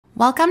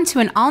Welcome to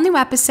an all-new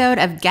episode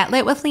of Get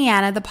Lit with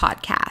Lianna, the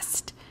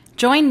podcast.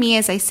 Join me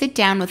as I sit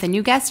down with a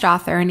new guest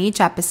author in each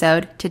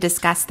episode to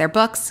discuss their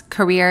books,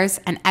 careers,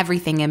 and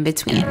everything in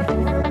between.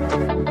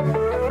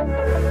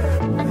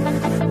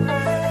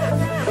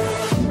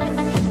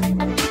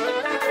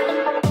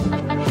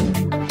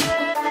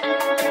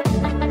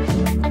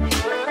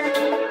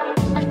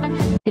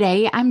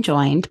 Today, I'm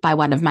joined by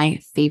one of my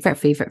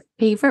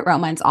favorite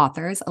romance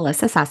authors,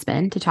 Elissa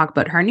Sussman, to talk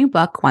about her new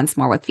book, Once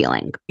More with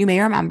Feeling. You may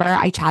remember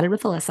I chatted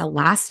with Elissa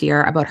last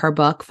year about her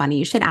book, Funny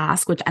You Should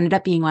Ask, which ended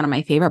up being one of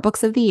my favorite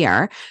books of the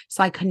year.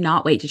 So I could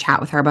not wait to chat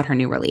with her about her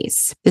new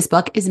release. This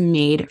book is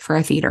made for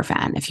a theater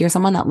fan. If you're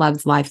someone that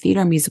loves live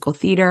theater, musical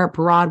theater,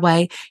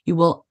 Broadway, you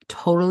will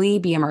totally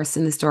be immersed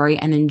in the story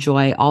and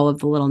enjoy all of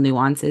the little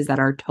nuances that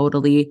are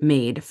totally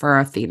made for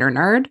a theater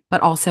nerd. But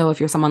also, if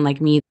you're someone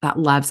like me that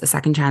loves a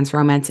second chance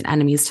romance and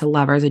enemies to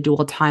lovers, a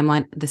dual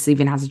timeline, this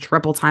even has a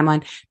triple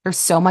timeline. There's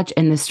so much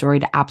in this story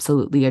to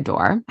absolutely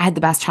adore. I had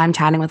the best time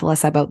chatting with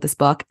Elissa about this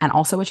book and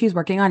also what she's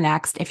working on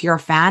next. If you're a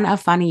fan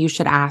of Funny You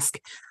Should Ask,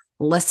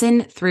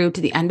 listen through to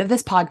the end of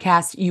this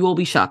podcast. You will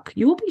be shook.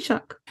 You will be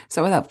shook.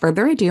 So without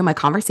further ado, my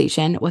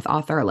conversation with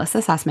author Elissa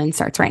Sussman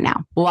starts right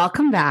now.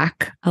 Welcome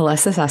back,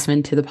 Elissa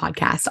Sussman, to the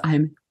podcast.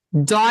 I'm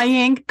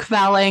dying,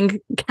 quelling,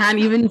 can't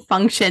even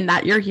function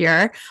that you're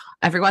here.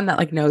 Everyone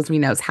that knows me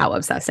knows how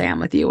obsessed I am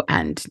with you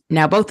and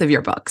now both of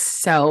your books.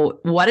 So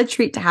what a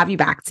treat to have you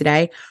back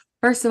today.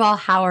 First of all,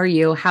 how are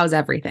you? How's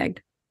everything?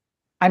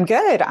 I'm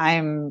good.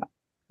 I'm,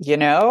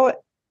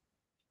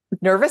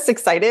 nervous,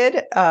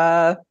 excited,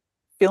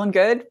 feeling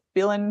good,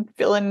 feeling,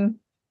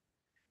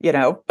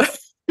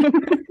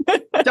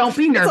 Don't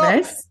be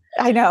nervous.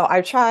 I know.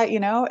 I try,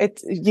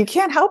 you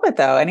can't help it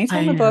though.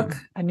 Anytime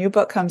a new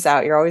book comes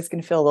out, you're always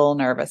going to feel a little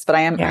nervous, but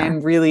I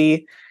am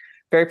really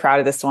very proud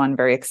of this one,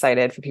 very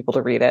excited for people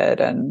to read it.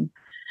 And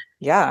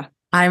yeah.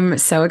 I'm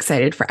so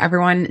excited for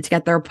everyone to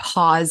get their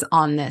paws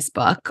on this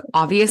book.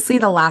 Obviously,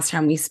 the last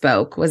time we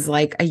spoke was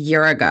like a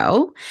year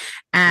ago,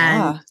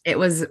 and it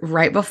was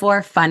right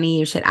before Funny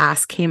You Should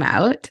Ask came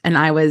out. And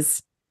I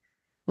was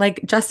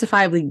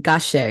justifiably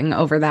gushing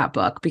over that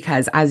book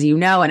because, as you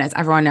know, and as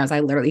everyone knows, I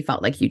literally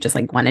felt like you just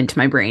went into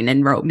my brain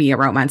and wrote me a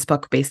romance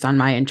book based on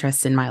my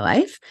interests in my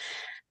life.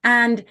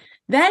 And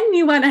then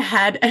you went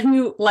ahead and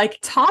you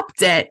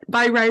topped it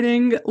by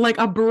writing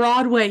a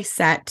Broadway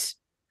set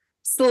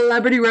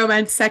celebrity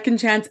romance, second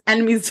chance,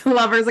 enemies to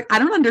lovers. I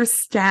don't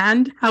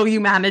understand how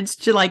you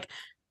managed to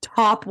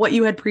top what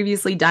you had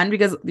previously done,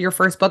 because your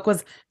first book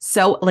was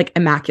so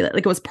immaculate.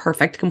 It was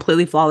perfect,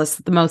 completely flawless.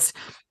 One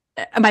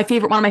of my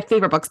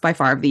favorite books by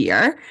far of the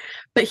year.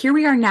 But here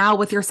we are now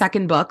with your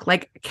second book.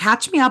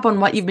 Catch me up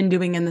on what you've been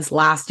doing in this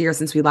last year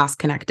since we last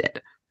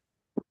connected.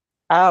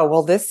 Oh,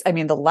 well,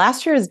 the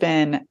last year has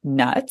been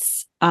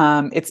nuts.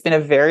 It's been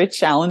a very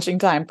challenging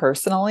time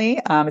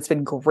personally. It's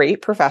been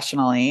great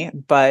professionally,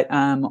 but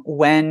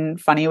when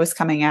Funny was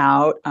coming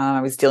out, I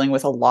was dealing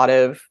with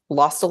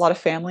lost a lot of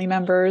family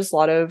members, a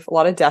lot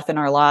of death in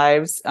our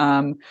lives.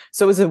 So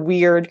it was a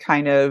weird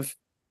kind of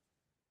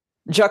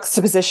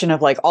juxtaposition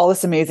of all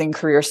this amazing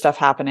career stuff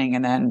happening,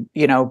 and then,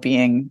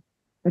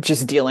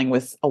 dealing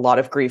with a lot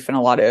of grief and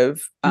a lot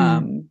of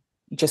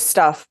just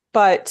stuff.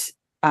 But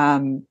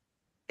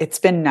it's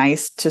been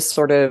nice to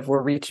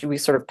we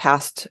sort of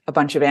passed a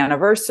bunch of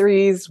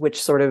anniversaries,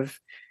 which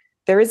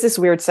there is this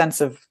weird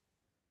sense of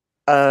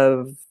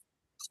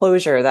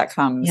closure that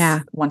comes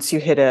once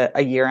you hit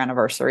a year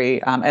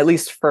anniversary, at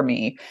least for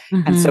me.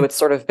 Mm-hmm. And so it's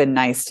sort of been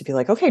nice to be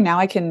okay, now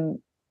I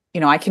can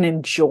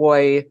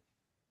enjoy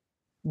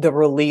the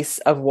release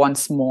of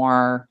Once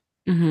More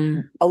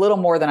a little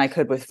more than I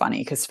could with Funny,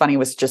 because Funny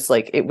was just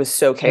it was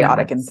so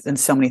chaotic and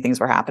so many things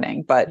were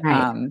happening. But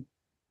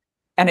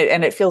and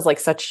it feels like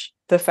such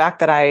the fact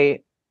that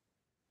I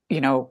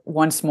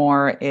Once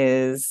More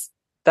is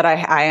that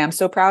I am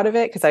so proud of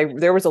it, because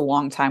there was a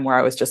long time where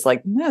I was just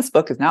this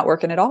book is not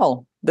working at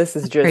all. This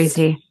is just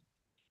crazy.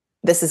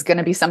 This is going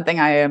to be something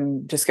I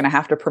am just going to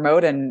have to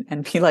promote and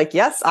be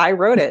yes, I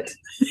wrote it.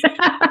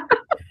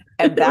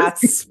 And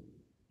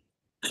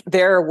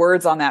there are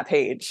words on that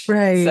page.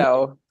 Right.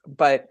 So,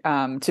 but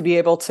to be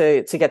able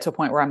to get to a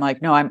point where I'm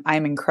no,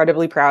 I'm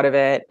incredibly proud of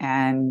it.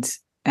 And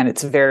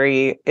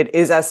it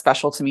is as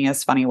special to me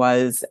as Funny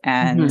was,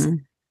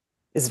 and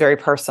is very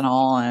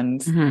personal. And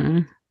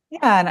getting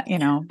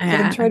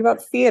to write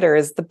about theater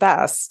is the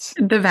best.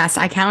 The best.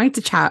 I can't wait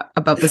to chat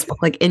about this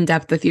book in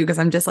depth with you, because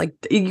I'm just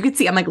you can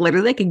see I'm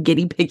literally a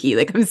giddy piggy.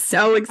 I'm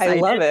so excited.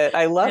 I love it.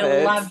 I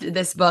loved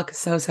this book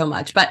so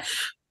much. But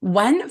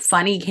when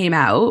Funny came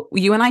out,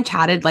 you and I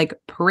chatted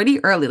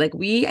pretty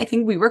early. I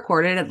think we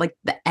recorded at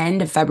the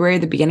end of February,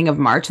 the beginning of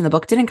March, and the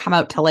book didn't come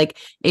out till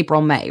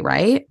April, May,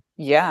 right?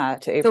 Yeah,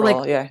 to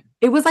April. So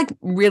it was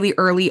really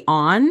early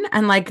on,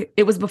 and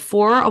it was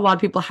before a lot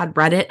of people had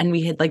read it, and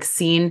we had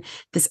seen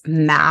this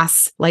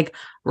mass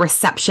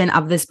reception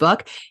of this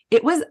book.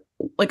 It was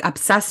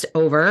obsessed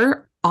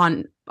over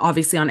on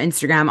obviously on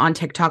Instagram, on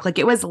TikTok,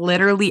 it was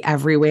literally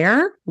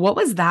everywhere. What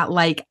was that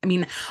like? I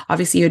mean,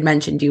 obviously you had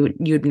mentioned you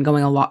had been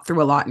going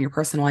through a lot in your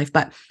personal life,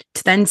 but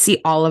to then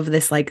see all of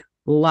this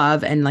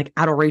love and like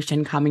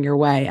adoration coming your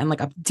way and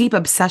like a deep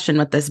obsession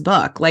with this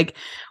book. Like,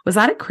 was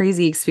that a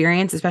crazy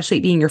experience, especially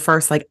being your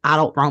first like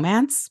adult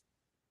romance?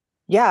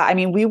 Yeah, I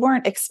mean, we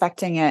weren't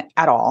expecting it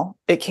at all.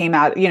 It came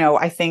out,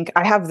 I think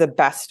I have the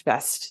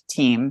best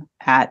team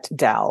at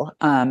Dell,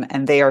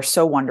 and they are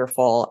so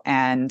wonderful.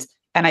 And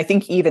I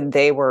think even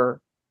they were,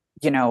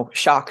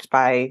 shocked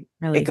by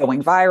it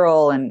going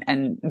viral.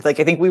 And like,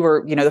 I think we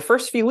were, the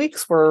first few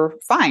weeks were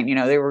fine.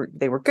 They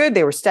were good,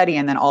 they were steady.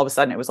 And then all of a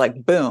sudden it was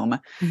like, boom.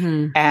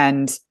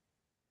 And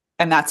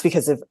that's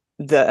because of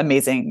the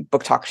amazing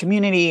book talk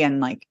community, and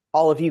like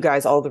all of you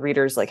guys, all the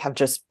readers, like have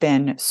just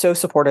been so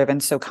supportive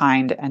and so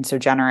kind and so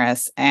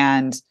generous.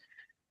 And,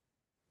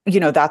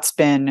 that's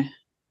been,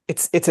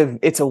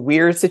 it's a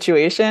weird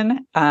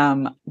situation.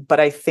 But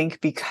I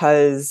think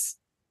because,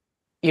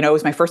 it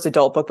was my first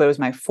adult book, but it was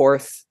my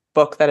fourth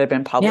book that had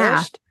been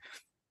published.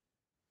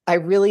 Yeah.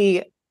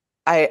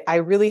 I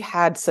really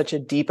had such a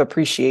deep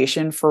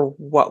appreciation for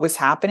what was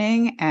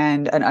happening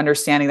and an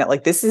understanding that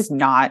like, this is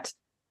not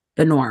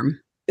the norm.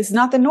 It's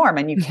not the norm,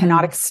 and you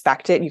cannot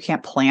expect it. You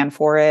can't plan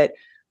for it.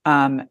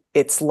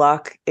 It's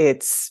luck,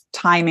 it's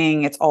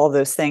timing, it's all of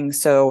those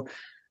things. So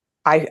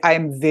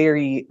I'm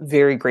very,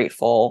 very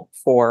grateful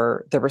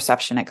for the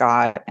reception it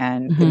got.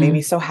 And it made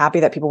me so happy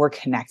that people were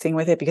connecting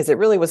with it, because it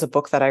really was a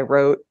book that I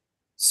wrote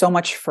so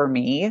much for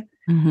me.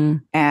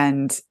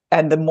 And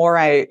the more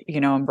I,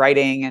 am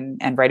writing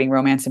and writing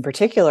romance in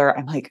particular,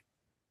 I'm like,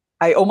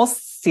 I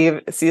almost see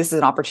this as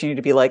an opportunity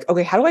to be like,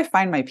 okay, how do I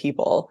find my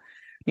people?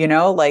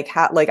 Like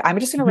I'm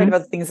just going to write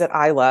about the things that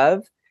I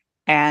love,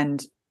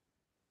 and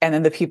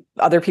then the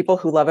other people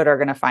who love it are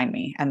going to find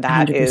me. And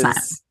that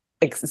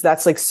 100%.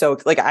 That's like, so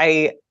like,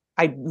 I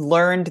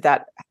learned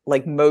that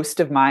like most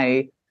of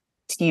my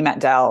team at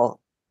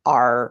Dell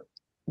are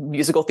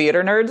musical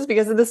theater nerds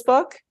because of this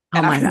book.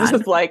 And I was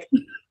just like,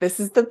 this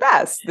is the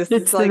best. This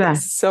is like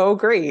so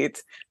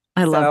great.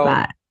 I love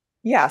that.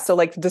 Yeah. So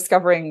like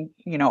discovering,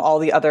 all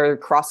the other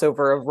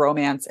crossover of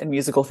romance and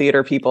musical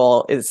theater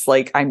people is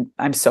like,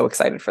 I'm so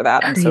excited for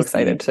that. I'm so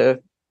excited to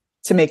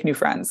make new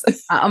friends.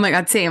 Oh my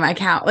God. Same. I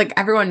can't, like,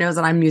 everyone knows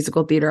that I'm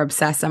musical theater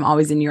obsessed. I'm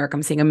always in New York.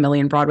 I'm seeing a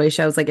million Broadway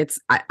shows. Like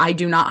I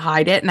do not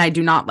hide it, and I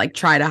do not like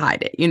try to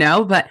hide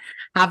it, but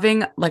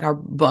having like our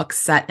book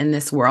set in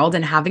this world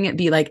and having it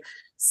be like,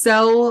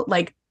 so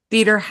like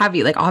theater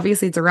heavy, like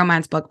obviously it's a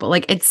romance book, but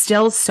like it's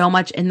still so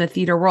much in the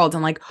theater world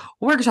and like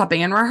workshopping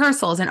and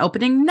rehearsals and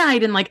opening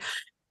night. And like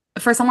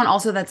for someone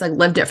also that's like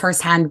lived it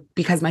firsthand,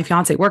 because my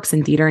fiance works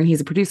in theater and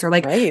he's a producer,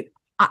 like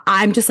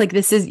I'm just like,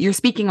 you're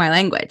speaking my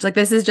language. Like,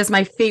 this is just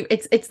my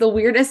favorite. It's the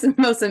weirdest and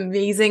most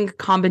amazing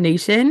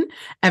combination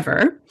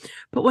ever.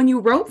 But when you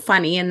wrote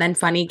Funny and then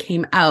Funny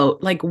came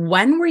out, like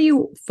when were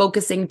you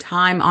focusing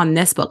time on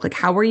this book? Like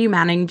how were you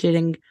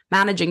managing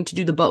to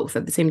do the both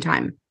at the same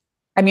time?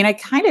 I mean, I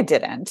kind of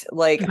didn't.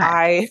 Like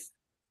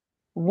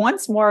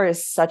Once More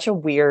is such a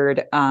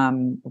weird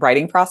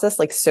writing process,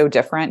 like so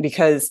different,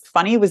 because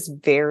Funny was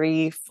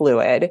very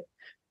fluid.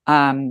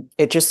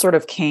 It just sort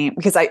of came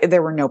because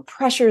there were no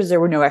pressures, there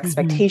were no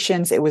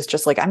expectations. It was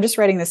just like, I'm just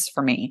writing this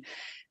for me.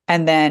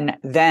 And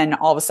then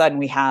all of a sudden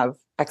we have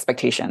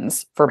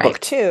expectations for book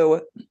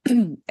two.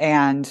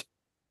 and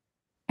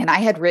I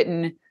had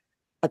written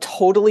a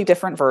totally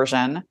different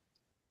version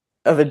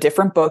of a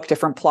different book,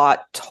 different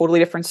plot, totally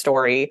different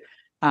story,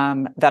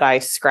 that I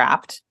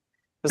scrapped.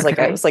 It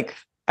was like,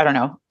 I don't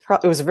know,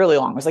 it was really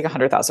long. It was like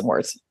 100,000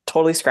 words,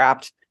 totally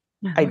scrapped.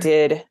 I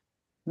did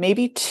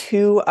maybe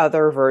two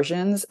other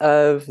versions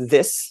of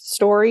this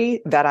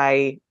story that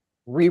I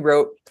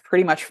rewrote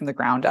pretty much from the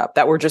ground up,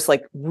 that were just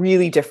like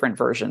really different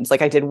versions.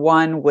 Like I did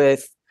one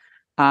with,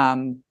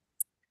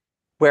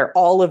 where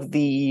all of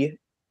the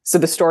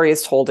story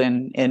is told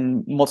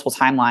in multiple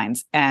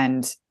timelines.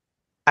 And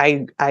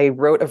I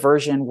wrote a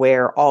version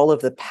where all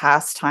of the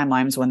past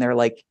timelines when they're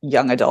like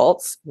young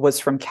adults was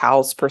from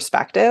Cal's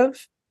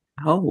perspective.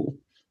 Oh.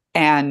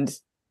 And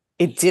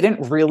it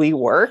didn't really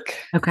work.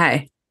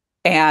 Okay.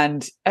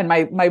 And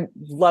my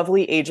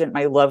lovely agent,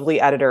 my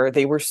lovely editor,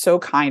 they were so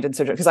kind and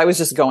so, because I was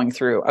just going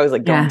through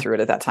it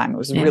at that time. It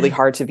was really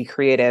hard to be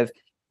creative.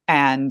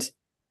 And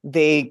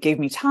they gave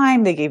me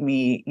time. They gave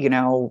me,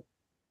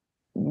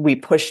 we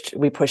pushed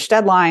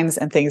deadlines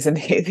and things. And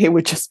they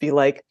would just be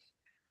like,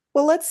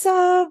 well, let's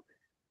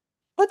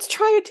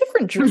try a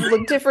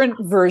different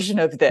version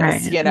of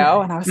this, And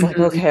I was like,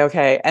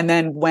 okay. And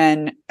then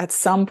when at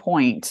some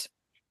point,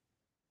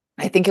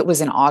 I think it was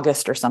in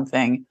August or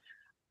something,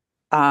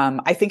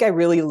 I think I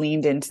really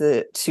leaned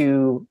into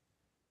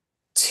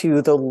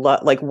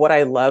like what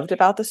I loved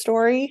about the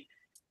story.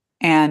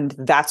 And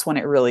that's when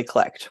it really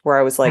clicked, where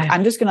I was like,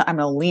 I'm going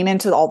to lean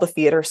into all the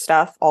theater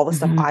stuff, all the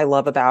stuff I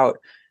love about,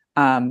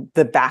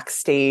 the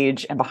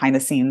backstage and behind the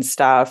scenes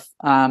stuff.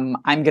 I'm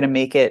going to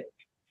make it,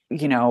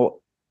 a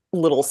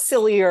little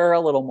sillier,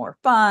 a little more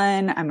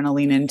fun. I'm going to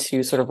lean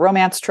into sort of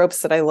romance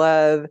tropes that I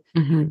love.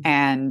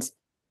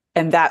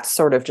 And that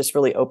sort of just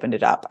really opened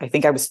it up. I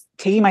think I was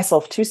taking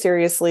myself too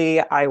seriously.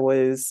 I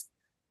was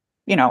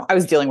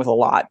dealing with a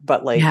lot,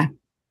 but like,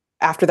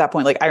 after that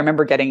point, like I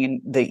remember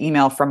getting the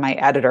email from my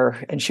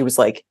editor and she was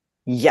like,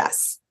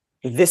 yes,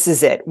 this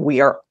is it.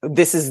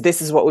 This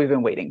is what we've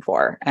been waiting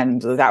for.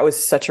 And that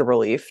was such a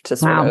relief to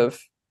sort of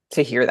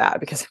to hear that,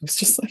 because it was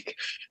just like,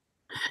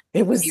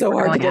 it was so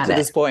hard to get to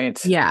this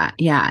point. Yeah.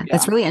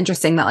 That's really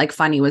interesting that like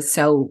Funny was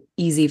so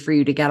easy for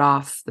you to get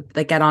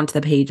onto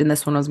the page, and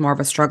this one was more of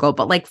a struggle.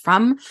 But like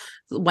from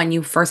when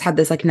you first had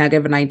this like nugget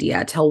of an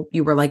idea till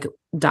you were like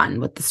done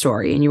with the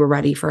story and you were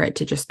ready for it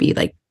to just be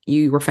like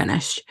you were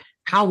finished,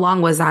 how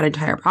long was that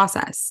entire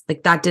process?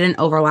 Like that didn't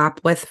overlap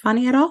with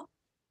Funny at all?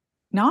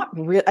 Not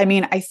really. I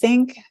mean, I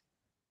think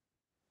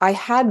I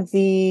had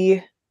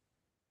the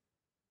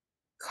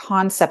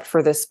concept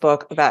for this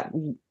book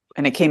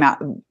and it came out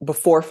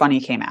before Funny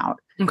came out.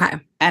 Okay.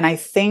 And I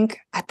think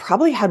I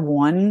probably had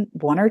one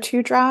or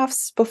two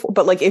drafts before,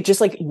 but like, it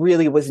just like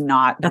really was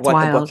not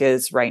what the book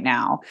is right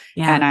now.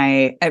 Yeah.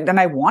 And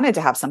I wanted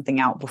to have something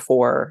out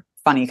before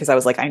Funny, because I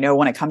was like, I know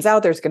when it comes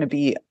out, there's going to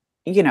be,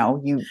 you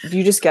know,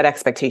 you just get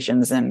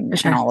expectations and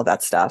all of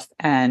that stuff.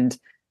 And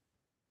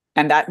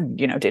that,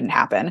 you know, didn't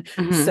happen.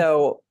 Mm-hmm.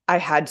 So I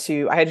had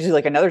to do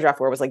like another draft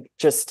where it was like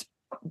just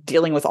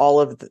dealing with all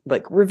of the,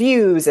 like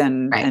reviews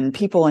and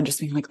people, and just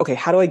being like, okay,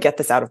 how do I get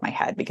this out of my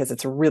head? Because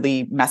it's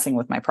really messing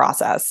with my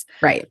process.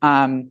 Right.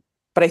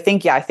 But I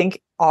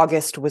think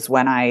August was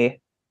when I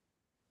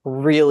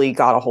really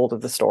got a hold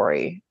of the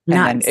story. And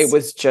then it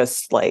was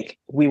just like,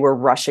 we were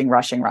rushing, go.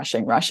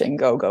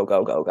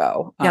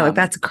 Yeah. Like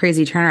that's a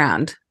crazy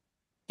turnaround.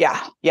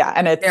 Yeah. Yeah.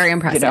 And it's very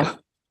impressive. You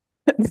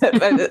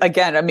know,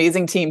 again,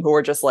 amazing team who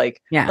were just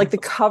like, like the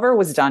cover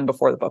was done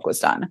before the book was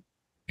done.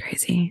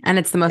 Crazy. And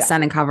it's the most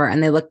stunning cover,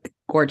 and they look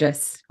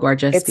gorgeous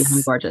beyond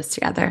gorgeous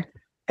together.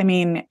 I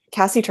mean,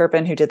 Cassie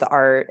Turpin, who did the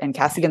art, and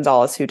Cassie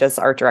Gonzalez, who does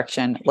the art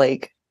direction,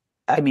 like,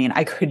 I mean,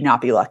 I could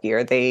not be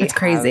luckier. It's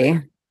crazy.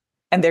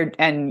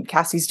 And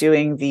Cassie's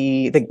doing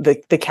the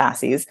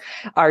Cassies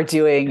are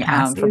doing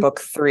for book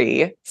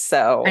 3.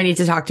 So I need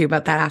to talk to you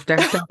about that after.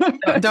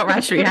 Don't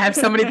rush me. I have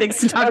so many things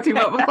to talk to you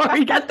about before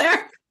we get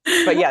there.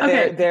 But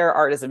yeah, their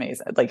art is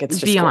amazing. Like it's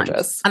just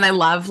gorgeous. And I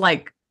love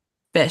like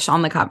fish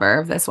on the cover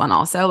of this one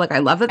also. Like I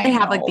love that they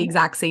have like the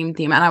exact same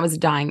theme. And I was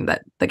dying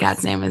that the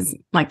cat's name is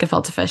like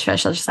gefilte fish. It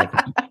just like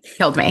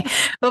killed me.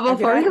 But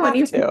before we go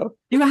any further,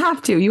 you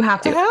have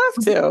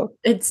to.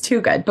 It's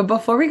too good. But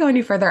before we go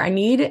any further, I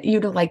need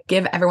you to like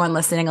give everyone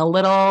listening a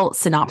little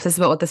synopsis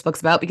about what this book's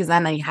about, because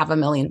then I have a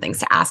million things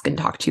to ask and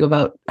talk to you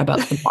about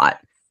the plot.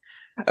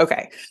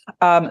 Okay.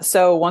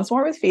 So Once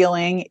More with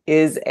Feeling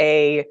is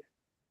a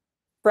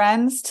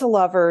friends to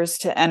lovers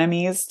to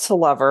enemies to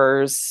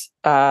lovers,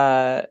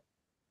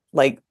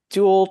 like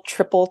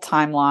triple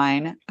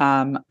timeline,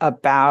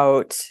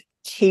 about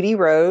Katie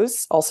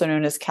Rose, also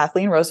known as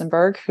Kathleen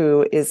Rosenberg,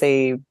 who is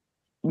a,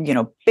 you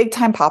know, big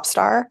time pop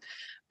star,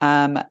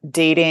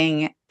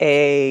 dating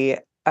a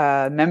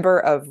member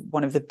of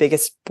one of the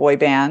biggest boy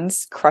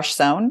bands, Crush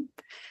Zone.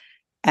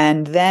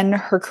 And then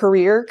her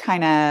career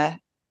kind of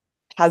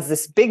has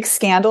this big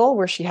scandal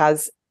where she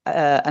has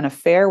an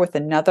affair with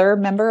another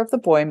member of the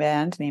boy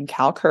band named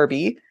Cal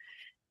Kirby.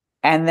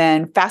 And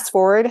then fast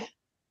forward,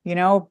 you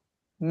know,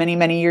 many,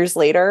 many years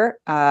later,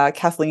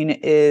 Kathleen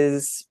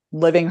is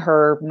living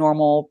her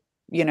normal,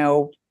 you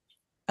know,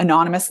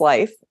 anonymous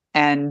life,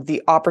 and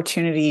the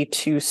opportunity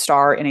to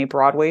star in a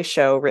Broadway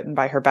show written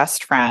by her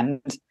best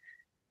friend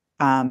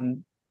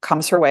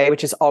comes her way,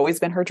 which has always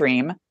been her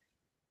dream.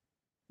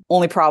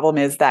 Only problem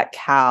is that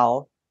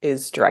Cal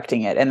is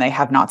directing it, and they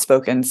have not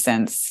spoken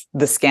since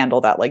the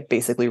scandal that like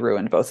basically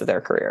ruined both of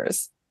their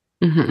careers.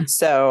 Mm-hmm.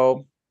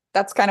 So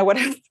that's kind of what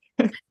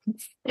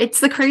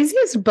it's the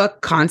craziest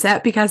book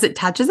concept, because it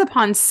touches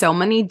upon so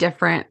many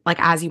different, like,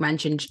 as you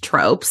mentioned,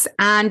 tropes,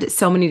 and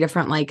so many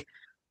different, like,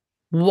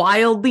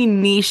 wildly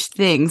niche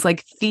things,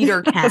 like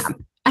theater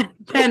camp, and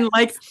then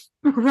like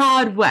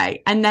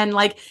Broadway, and then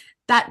like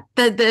that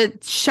the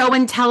show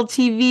and tell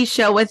TV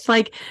show with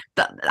like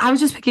I was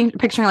just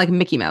picturing like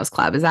Mickey Mouse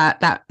Club. Is that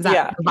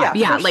yeah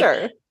like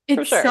sure.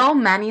 It's so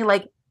many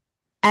like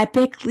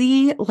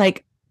epically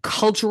like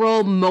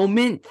cultural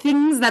moment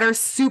things that are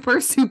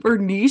super, super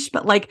niche,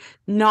 but like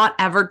not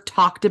ever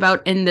talked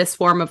about in this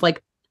form of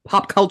like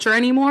pop culture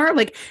anymore,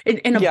 like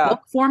in a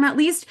book form at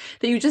least,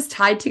 that you just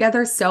tied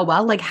together so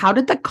well. Like, how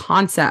did the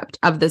concept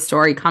of the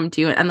story come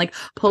to you, and like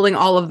pulling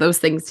all of those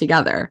things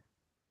together?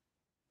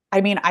 I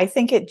mean, I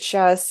think it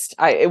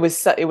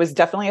was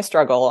definitely a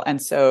struggle.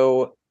 And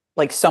so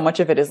like so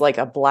much of it is like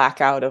a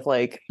blackout of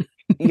like,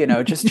 you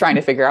know, just trying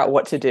to figure out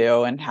what to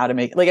do and how to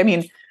make, like, I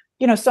mean,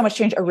 you know, so much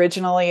change.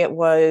 Originally it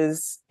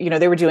was, you know,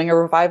 they were doing a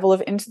revival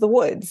of Into the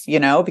Woods, you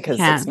know, because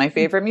it's my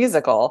favorite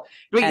musical.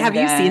 Wait, have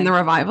you seen the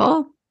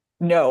revival?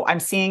 No, I'm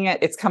seeing it.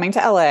 It's coming to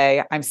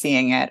LA. I'm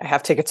seeing it. I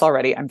have tickets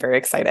already. I'm very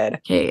excited.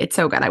 Okay, it's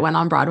so good. I went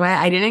on Broadway.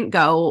 I didn't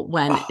go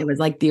when it was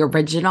like the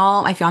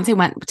original. My fiance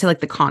went to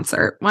like the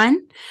concert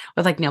one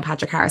with like Neil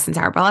Patrick Harris and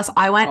Sarah Bareilles.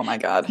 I went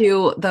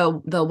to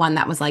the one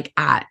that was like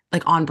at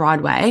like on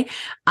Broadway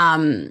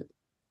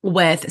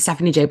with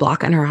Stephanie J.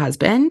 Block and her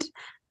husband.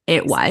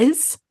 It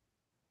was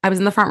I was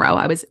in the front row.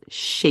 I was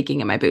shaking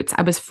in my boots.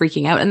 I was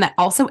freaking out. And that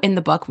also in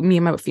the book, me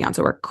and my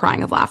fiance were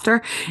crying of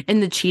laughter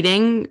in the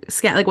cheating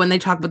like when they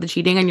talk about the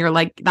cheating and you're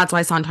like, that's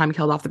why Sondheim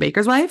killed off the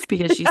baker's wife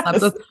because she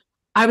slept with.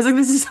 I was like,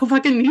 this is so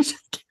fucking niche.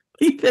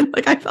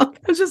 Like I felt I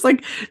was just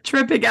like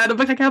tripping out. I'm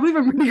like, I can't believe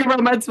I'm reading a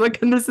romance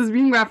book and this is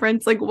being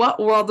referenced. Like, what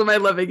world am I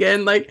living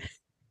in? Like,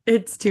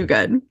 it's too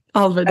good.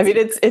 All of it. I mean,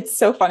 it's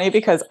so funny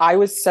because I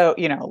was so,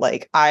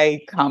 like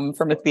I come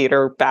from a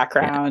theater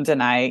background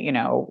and I,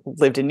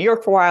 lived in New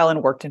York for a while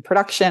and worked in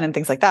production and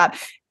things like that.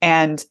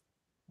 And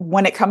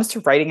when it comes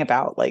to writing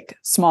about like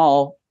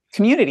small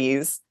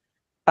communities,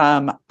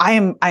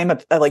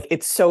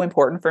 it's so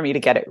important for me to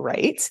get it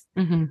right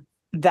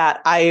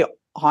that I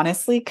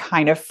honestly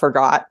kind of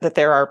forgot that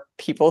there are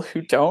people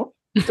who don't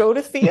go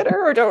to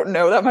theater or don't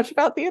know that much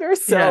about theater.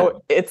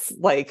 So it's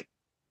like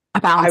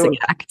a balancing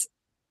act.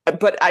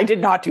 But I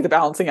did not do the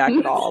balancing act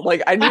at all.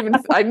 Like I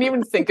didn't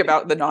even think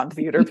about the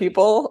non-theater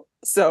people.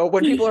 So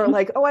when people are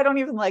like, "Oh, I don't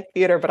even like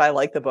theater, but I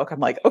like the book," I'm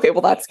like, "Okay,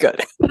 well that's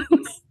good."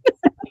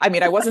 I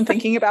mean, I wasn't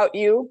thinking about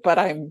you, but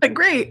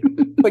great.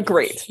 But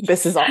great.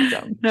 This is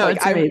awesome. No, like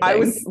it's amazing. I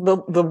was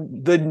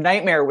the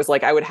nightmare was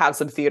like I would have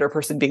some theater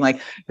person being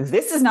like,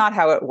 "This is not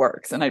how it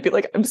works," and I'd be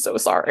like, "I'm so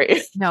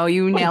sorry." No,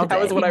 you nailed it.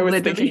 That was what I was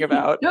thinking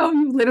about. No,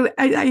 you literally.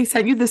 I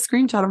sent you the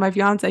screenshot of my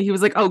fiance. He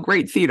was like, "Oh,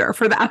 great theater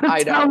for the out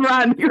of town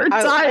run." You're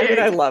dying.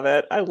 I love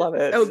it. I love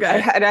it.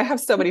 Okay. And I have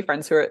so many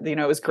friends who are,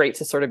 it was great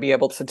to sort of be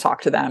able to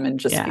talk to them and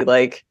just be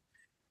like,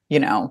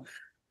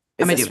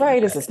 is this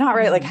right? Is this not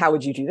right? Like, how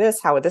would you do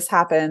this? How would this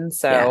happen?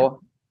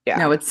 So, yeah.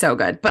 No, it's so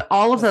good. But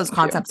all of those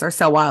concepts are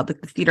so wild,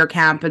 like the theater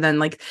camp and then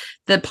like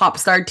the pop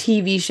star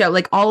TV show,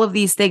 like all of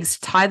these things,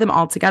 tie them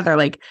all together.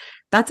 Like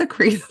that's a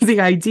crazy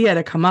idea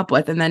to come up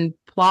with and then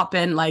plop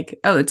in like,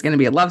 oh, it's going to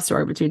be a love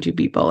story between two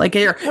people. Like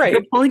you're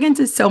pulling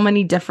into so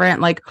many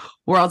different like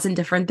worlds and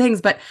different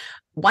things. But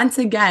once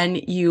again,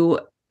 you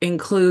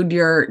include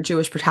your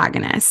Jewish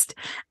protagonist.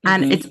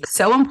 And it's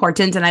so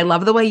important. And I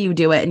love the way you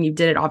do it. And you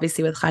did it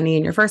obviously with Honey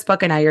in your first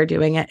book. And now you're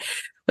doing it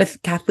with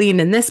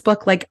Kathleen in this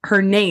book, like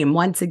her name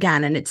once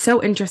again. And it's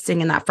so interesting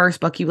in that first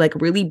book, you like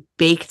really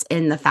baked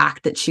in the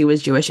fact that she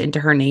was Jewish into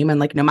her name. And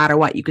like, no matter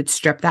what, you could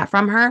strip that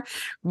from her.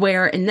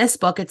 Where in this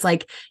book, it's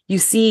like, you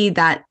see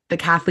that the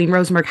Kathleen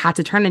Rosenberg had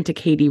to turn into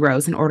Katie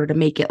Rose in order to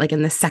make it like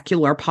in the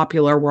secular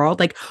popular world.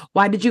 Like,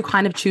 why did you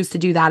kind of choose to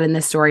do that in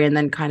this story and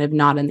then kind of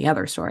not in the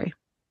other story?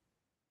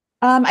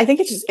 I think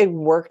it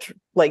worked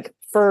like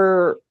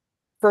for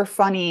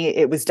Funny.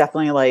 It was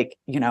definitely like,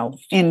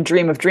 in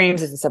Dream of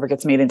Dreams, if this ever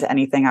gets made into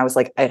anything, I was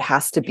like, it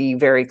has to be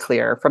very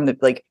clear from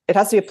it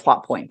has to be a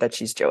plot point that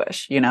she's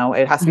Jewish, it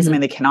has to be something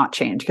they cannot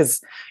change.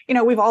 Cause,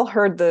 we've all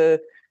heard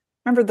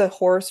remember the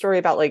horror story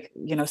about like,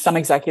 some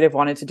executive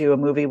wanted to do a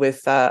movie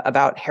with,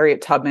 about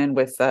Harriet Tubman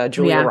with,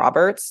 Julia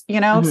Roberts,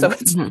 so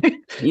it's,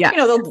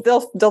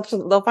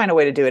 they'll find a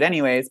way to do it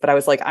anyways. But I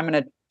was like, I'm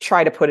going to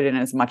try to put it in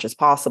as much as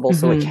possible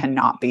so it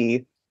cannot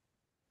be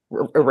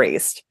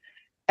erased.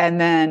 And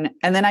then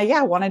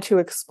I wanted to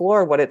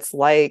explore what it's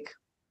like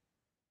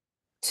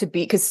to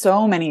be, because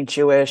so many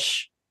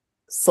Jewish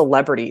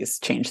celebrities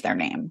change their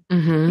name,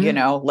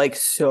 like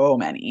so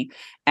many.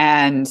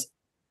 And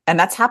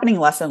that's happening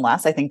less and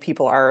less. I think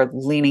people are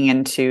leaning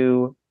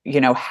into,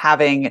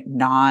 having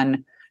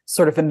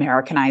sort of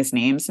Americanized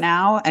names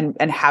now and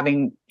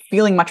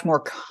feeling much more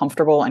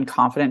comfortable and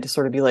confident to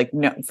sort of be like,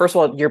 no, first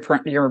of all,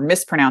 you're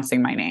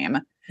mispronouncing my name.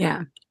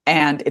 Yeah.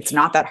 And it's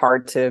not that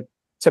hard to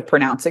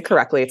pronounce it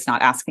correctly. It's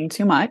not asking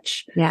too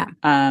much. Yeah.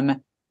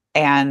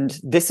 And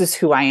this is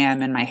who I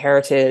am and my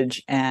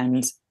heritage.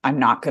 And I'm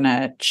not going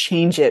to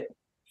change it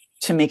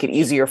to make it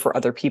easier for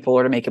other people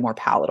or to make it more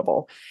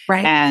palatable.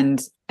 Right.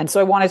 And so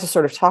I wanted to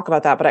sort of talk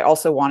about that, but I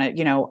also wanted,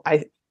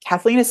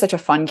 Kathleen is such a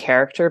fun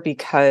character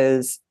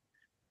because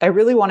I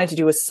really wanted to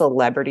do a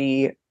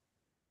celebrity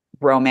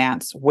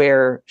romance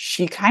where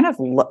she kind of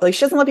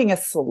she doesn't love being a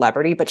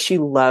celebrity, but she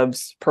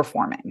loves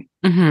performing.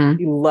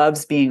 She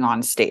loves being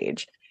on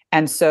stage.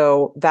 And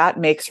so that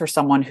makes her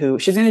someone who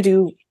she's going to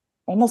do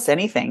almost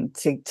anything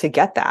to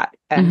get that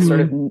and sort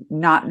of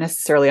not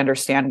necessarily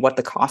understand what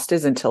the cost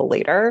is until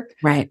later.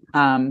 Right.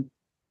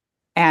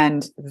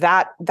 And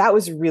that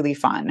was really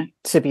fun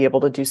to be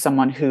able to do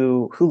someone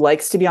who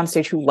likes to be on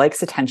stage, who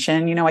likes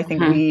attention. I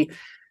think we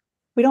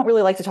don't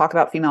really like to talk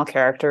about female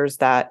characters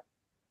that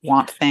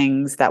want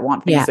things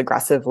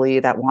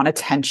aggressively, that want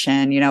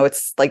attention.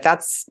 It's like,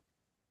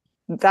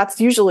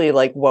 that's usually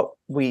like what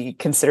we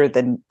consider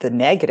the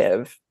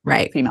negative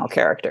female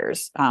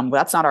characters.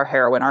 That's not our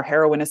heroine. Our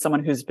heroine is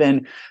someone who's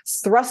been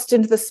thrust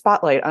into the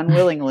spotlight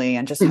unwillingly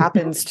and just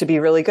happens to be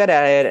really good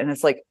at it. And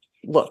it's like,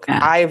 look,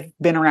 I've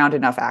been around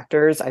enough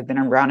actors. I've been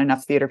around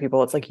enough theater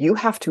people. It's like, you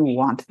have to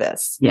want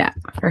this. Yeah,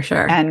 for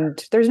sure.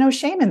 And there's no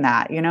shame in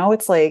that.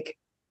 It's like,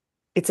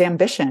 it's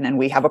ambition, and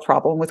we have a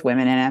problem with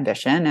women and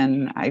ambition.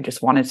 And I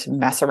just wanted to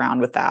mess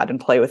around with that and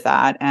play with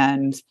that.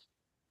 And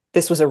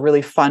this was a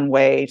really fun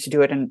way to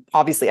do it. And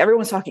obviously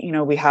everyone's talking,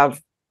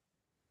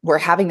 we're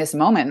having this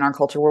moment in our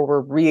culture where we're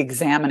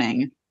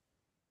re-examining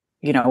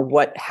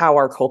how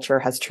our culture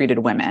has treated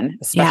women,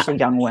 especially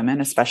young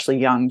women, especially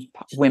young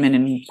women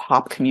in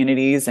pop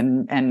communities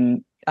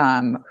and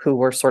who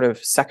were sort of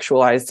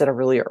sexualized at a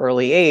really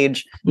early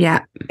age.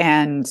 Yeah.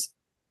 And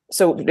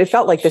so it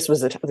felt like this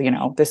was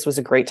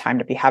a great time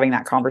to be having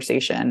that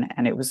conversation.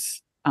 And it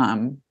was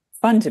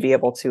fun to be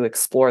able to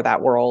explore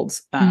that world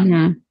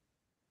and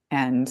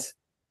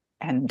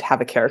have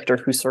a character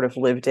who sort of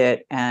lived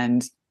it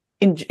and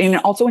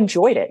also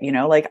enjoyed it,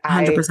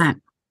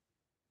 100%.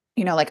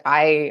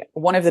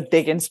 One of the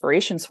big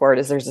inspirations for it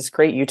is there's this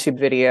great YouTube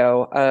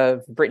video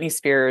of Britney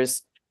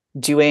Spears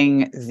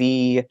doing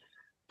the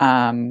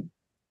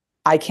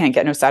I Can't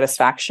Get No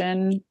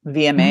Satisfaction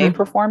VMA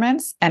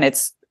performance. And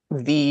it's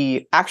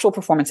the actual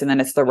performance and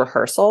then it's the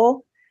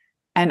rehearsal.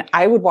 And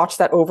I would watch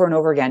that over and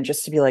over again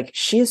just to be like,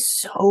 she is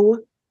so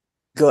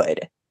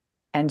good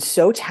and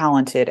so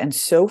talented and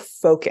so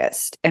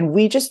focused. And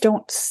we just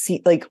don't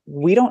see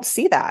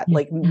that.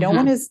 Like no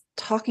one is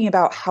talking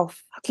about how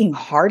fucking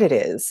hard it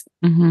is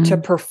to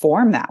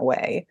perform that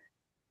way.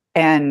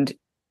 And,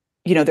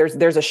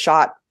 there's a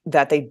shot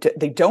that they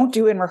don't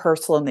do in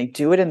rehearsal and they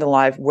do it in the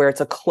live where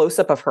it's a close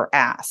up of her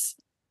ass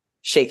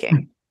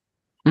shaking.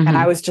 And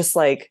I was just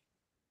like,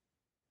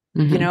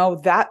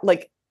 that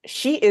like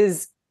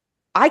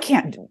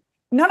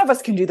none of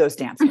us can do those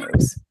dance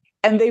moves.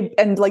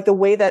 And like the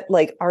way that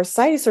like our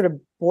society sort of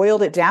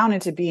boiled it down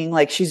into being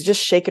like, she's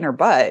just shaking her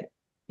butt.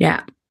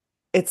 Yeah.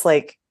 It's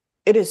like,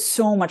 it is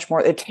so much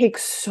more. It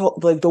takes so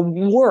like the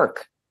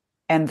work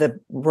and the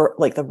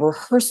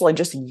rehearsal and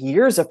just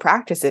years of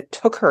practice it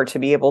took her to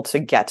be able to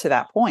get to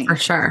that point. For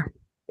sure.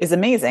 Is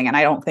amazing. And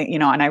I don't think,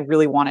 and I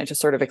really wanted to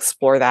sort of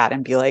explore that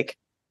and be like,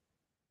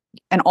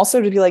 and also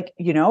to be like,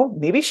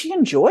 maybe she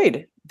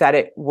enjoyed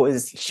that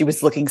she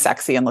was looking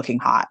sexy and looking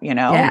hot,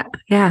 Yeah.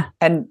 Yeah.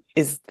 And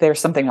is there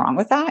something wrong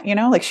with that?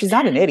 Like she's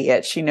not an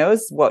idiot. She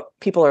knows what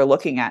people are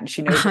looking at and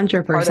she knows 100%.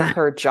 what part of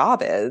her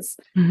job is.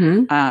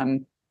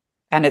 And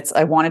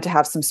I wanted to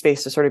have some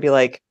space to sort of be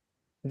like,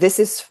 this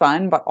is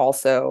fun, but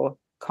also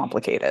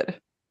complicated.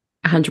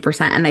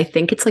 100%. And I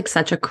think it's like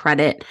such a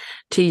credit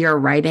to your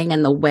writing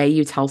and the way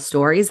you tell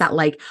stories that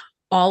like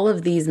all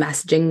of these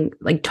messaging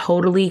like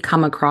totally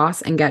come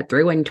across and get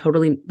through and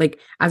totally like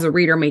as a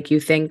reader make you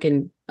think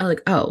and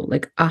like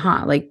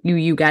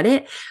you get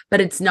it,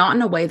 but it's not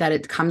in a way that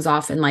it comes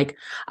off in like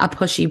a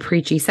pushy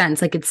preachy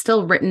sense. Like it's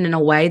still written in a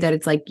way that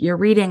it's like you're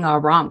reading a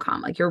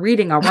rom-com, like you're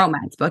reading a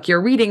romance book,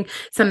 you're reading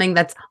something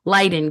that's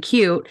light and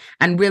cute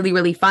and really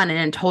really fun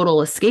and a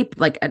total escape,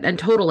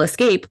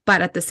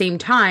 but at the same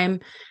time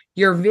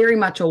you're very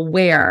much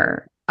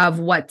aware of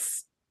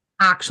what's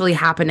actually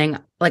happening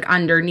like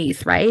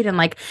underneath, right? And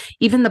like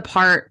even the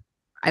part,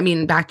 I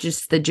mean, back to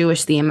just the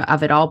Jewish theme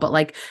of it all, but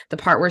like the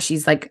part where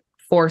she's like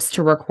forced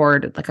to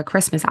record like a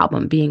Christmas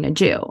album being a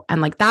Jew,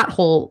 and like that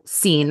whole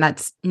scene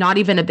that's not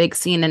even a big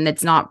scene, and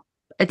it's not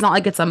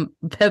like it's a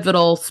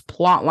pivotal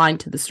plot line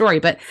to the story,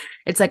 but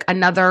it's like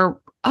another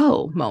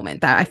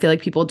moment that I feel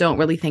like people don't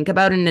really think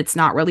about, and it's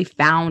not really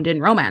found in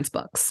romance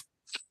books.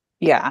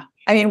 Yeah.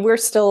 I mean, we're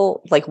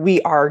still like,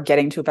 we are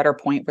getting to a better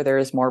point where there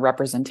is more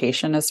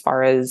representation as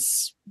far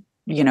as,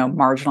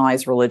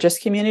 marginalized religious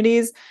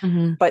communities.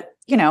 But,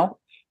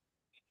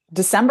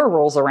 December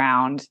rolls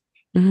around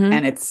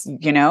and it's,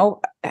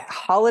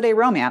 holiday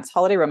romance.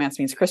 Holiday romance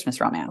means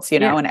Christmas romance,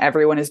 and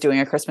everyone is doing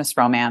a Christmas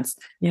romance.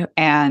 Yep.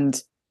 And,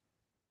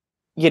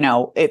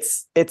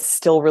 it's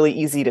still really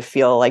easy to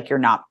feel like you're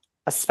not,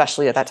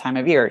 especially at that time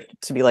of year,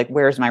 to be like,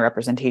 where's my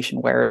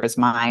representation? Where is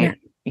my,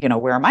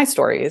 where are my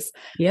stories?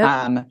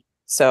 Yeah.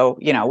 So,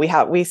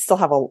 we still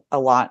have a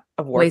lot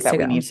of work that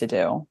we need to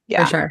do.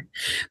 Yeah, for sure.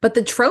 But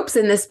the tropes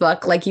in this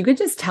book, like you could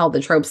just tell the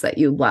tropes that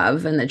you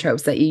love and the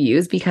tropes that you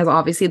use, because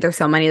obviously there's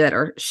so many that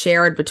are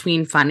shared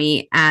between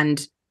funny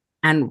and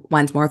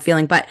Once More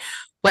Feeling. But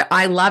what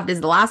I loved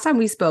is the last time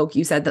we spoke,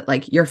 you said that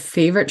like your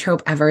favorite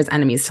trope ever is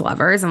enemies to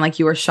lovers. And like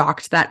you were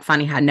shocked that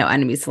Funny had no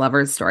enemies to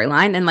lovers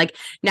storyline. And like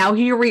now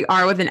here we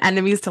are with an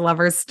enemies to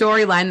lovers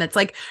storyline that's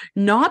like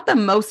not the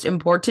most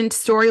important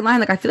storyline.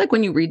 Like I feel like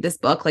when you read this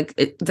book, like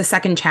the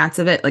second chance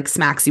of it like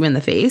smacks you in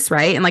the face,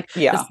 right? And like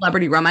the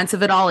celebrity romance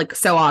of it all, like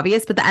so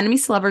obvious. But the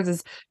enemies to lovers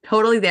is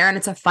totally there. And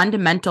it's a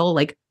fundamental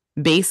like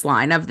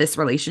baseline of this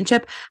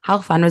relationship. How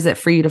fun was it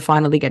for you to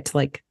finally get to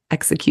like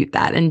execute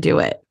that and do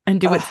it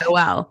so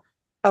well?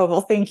 Oh,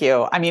 well, thank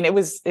you. I mean,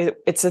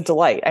 it's a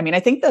delight. I mean, I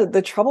think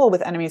the trouble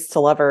with enemies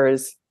to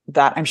lovers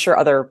that I'm sure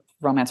other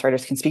romance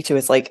writers can speak to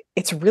is like,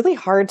 it's really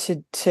hard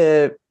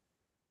to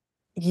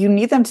you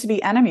need them to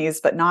be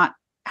enemies, but not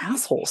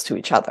assholes to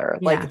each other.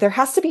 Yeah. Like there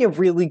has to be a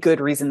really good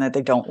reason that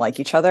they don't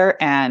like each other.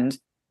 And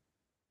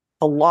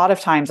a lot of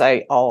times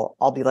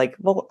I'll be like,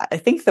 well, I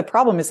think the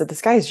problem is that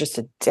this guy is just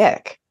a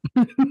dick,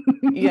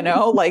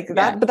 like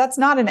that, but that's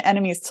not an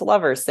enemies to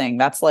lovers thing.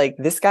 That's like,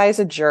 this guy is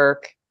a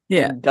jerk.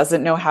 Yeah.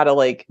 Doesn't know how to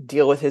like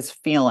deal with his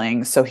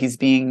feelings. So he's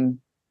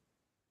being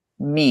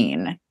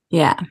mean.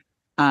 Yeah.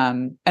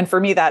 And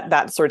for me,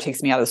 that sort of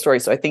takes me out of the story.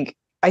 So I think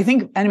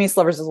enemies to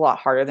lovers is a lot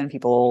harder than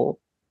people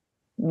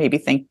maybe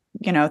think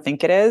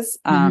it is.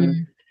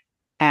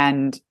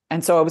 And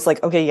And so I was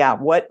like, okay, yeah,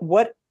 what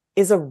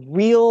is a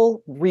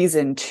real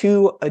reason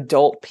two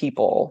adult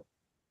people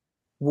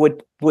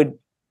would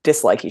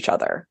dislike each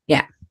other?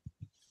 Yeah.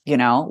 You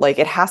know, like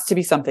it has to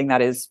be something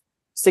that is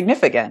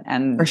significant.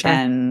 For sure.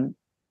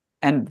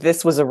 And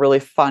this was a really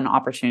fun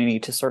opportunity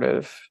to sort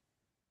of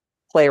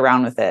play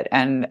around with it.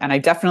 And I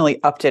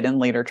definitely upped it in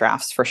later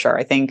drafts for sure.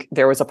 I think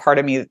there was a part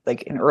of me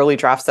like in early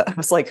drafts that I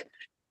was like,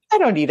 I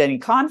don't need any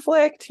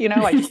conflict. You know,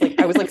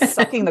 I was like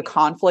sucking the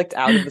conflict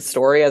out of the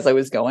story as I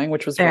was going,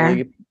 which was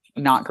really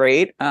not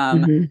great.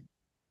 And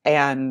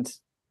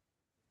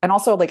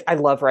also like, I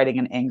love writing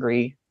an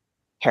angry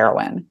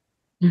heroine.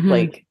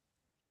 Like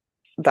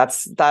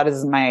that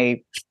is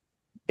my,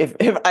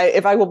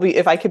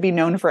 if I could be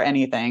known for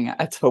anything,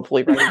 it's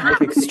hopefully writing like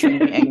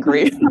extremely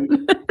angry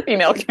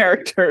female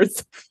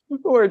characters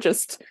who are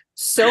just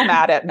so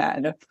mad at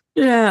men.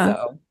 Yeah.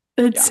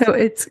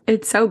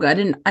 It's so good.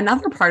 And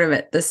another part of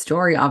it, the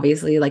story,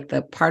 obviously, like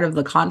the part of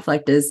the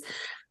conflict is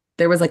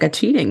there was like a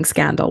cheating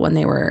scandal when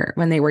they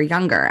were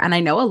younger. And I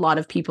know a lot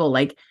of people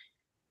like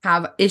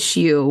have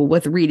issue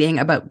with reading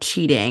about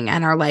cheating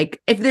and are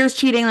like, if there's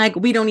cheating, like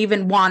we don't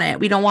even want it.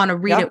 We don't want to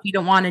read it. We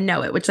don't want to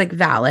know it, which like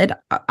valid.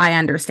 I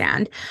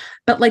understand.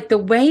 But like the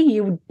way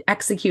you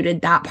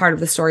executed that part of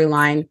the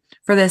storyline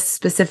for this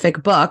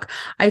specific book,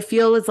 I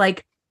feel is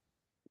like,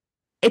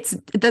 it's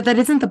that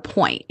isn't the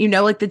point, you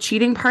know, like the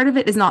cheating part of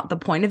it is not the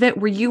point of it.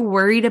 Were you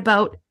worried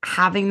about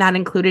having that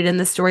included in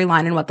the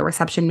storyline and what the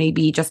reception may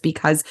be just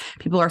because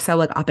people are so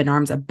like up in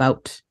arms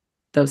about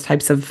those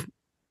types of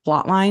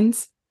plot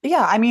lines?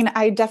 Yeah. I mean,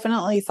 I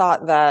definitely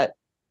thought that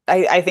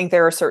I think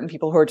there are certain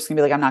people who are just gonna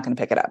be like, I'm not going to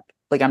pick it up.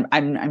 Like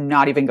I'm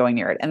not even going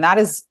near it. And that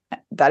is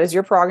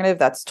your prerogative.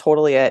 That's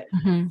totally it.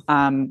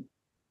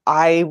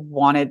 I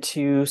wanted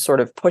to sort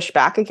of push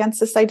back against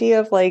this idea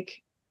of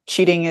like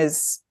cheating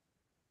is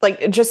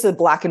like just the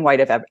black and white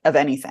of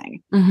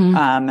anything.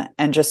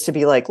 And just to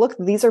be like, look,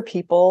 these are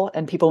people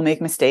and people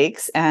make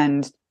mistakes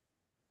and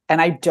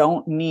I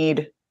don't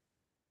need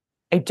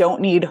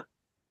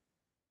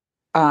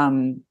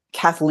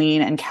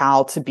Kathleen and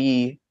Cal to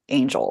be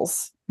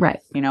angels.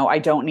 Right. You know, I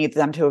don't need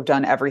them to have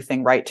done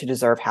everything right to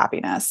deserve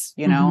happiness.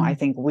 You know, I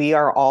think we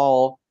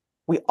all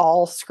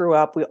screw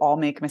up. We all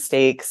make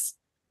mistakes.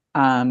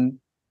 And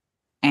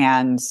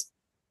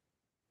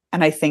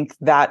I think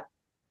that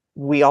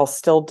we all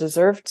still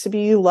deserve to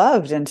be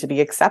loved and to be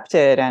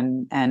accepted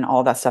and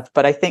all that stuff.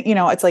 But I think, you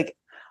know, it's like,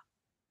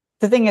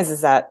 the thing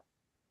is that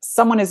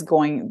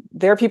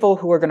there are people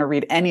who are going to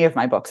read any of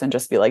my books and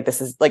just be like,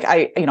 this is like,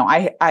 I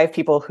have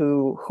people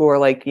who are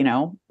like, you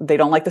know, they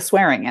don't like the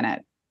swearing in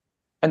it.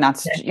 And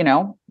that's, you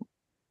know,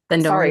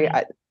 then sorry,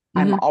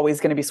 I'm always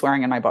going to be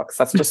swearing in my books.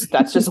 That's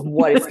just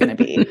what it's going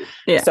to be.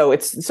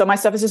 So my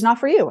stuff is just not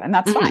for you. And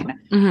that's fine.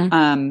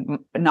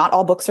 Not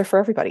all books are for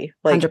everybody.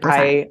 Like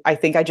 100%. I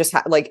think I just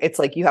like, it's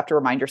like, you have to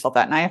remind yourself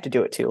that, and I have to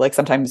do it too. Like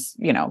sometimes,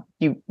 you know,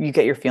 you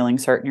get your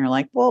feelings hurt and you're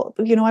like, well,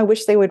 you know, I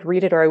wish they would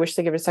read it, or I wish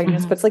they give it a second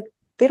chance, but it's like,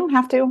 they don't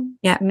have to.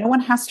 Yeah. No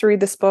one has to read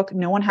this book.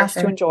 No one has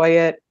to enjoy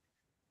it.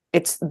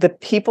 It's the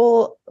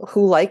people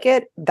who like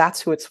it.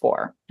 That's who it's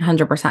for.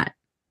 100%.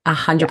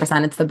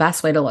 100%. It's the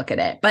best way to look at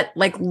it. But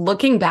like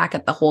looking back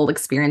at the whole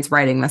experience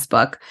writing this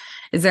book,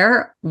 is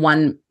there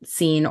one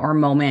scene or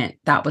moment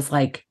that was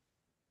like,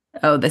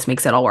 oh, this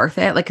makes it all worth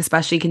it? Like,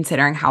 especially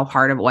considering how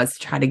hard it was to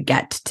try to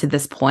get to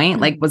this point.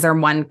 Like, was there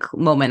one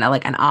moment,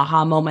 like an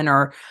aha moment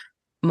or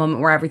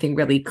moment where everything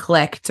really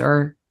clicked?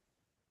 Or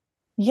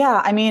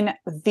yeah, I mean,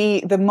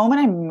 the moment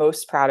I'm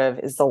most proud of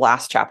is the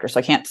last chapter. So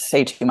I can't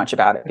say too much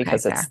about it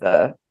because it's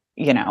the,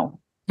 you know,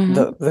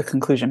 the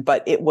conclusion.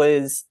 But it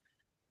was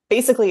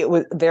basically,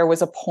 there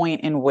was a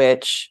point in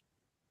which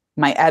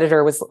my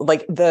editor was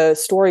like, the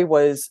story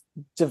was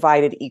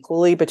divided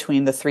equally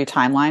between the three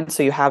timelines.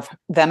 So you have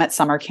them at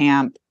summer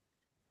camp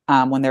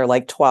when they're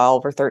like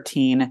 12 or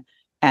 13,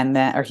 and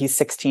then, or he's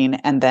 16,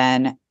 and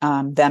then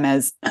them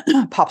as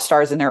pop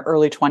stars in their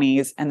early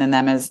 20s, and then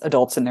them as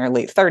adults in their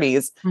late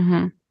 30s.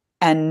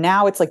 And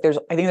now it's like,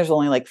 I think there's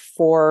only like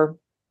four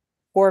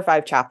or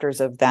five chapters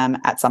of them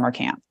at summer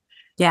camp.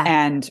 Yeah.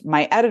 And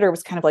my editor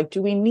was kind of like,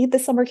 do we need the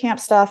summer camp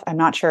stuff? I'm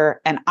not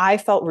sure. And I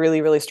felt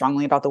really, really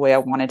strongly about the way I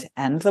wanted to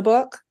end the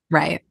book.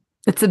 Right.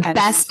 It's the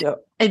best.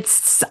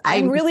 So,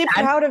 I'm really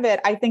proud of it.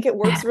 I think it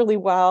works really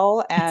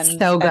well. And it's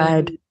so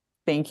good.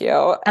 Thank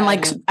you. And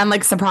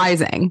like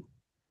surprising.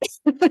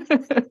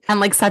 And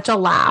like such a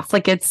laugh.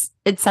 Like it's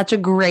such a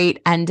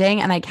great ending,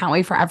 and I can't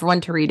wait for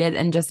everyone to read it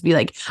and just be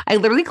like, I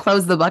literally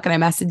closed the book, and I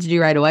messaged you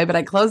right away, but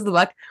I closed the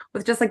book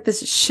with just like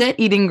this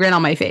shit-eating grin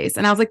on my face.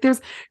 And I was like,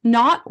 there's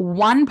not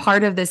one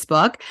part of this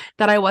book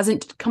that I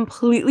wasn't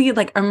completely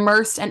like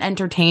immersed and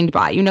entertained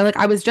by. You know, like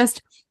I was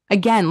just,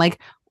 again, like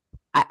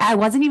I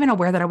wasn't even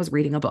aware that I was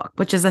reading a book,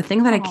 which is a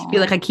thing that I feel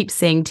like I keep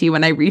saying to you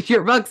when I read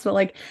your books, but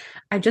like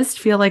I just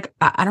feel like,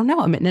 I don't know,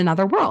 I'm in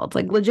another world,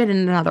 like legit in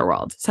another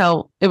world.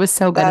 So it was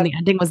so good. And the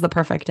ending was the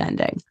perfect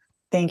ending.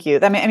 Thank you.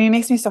 I mean, it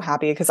makes me so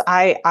happy because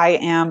I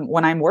am,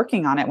 when I'm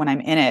working on it, when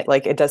I'm in it,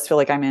 like it does feel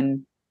like I'm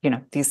in, you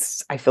know,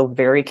 I feel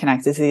very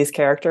connected to these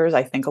characters.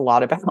 I think a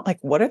lot about like,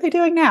 what are they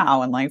doing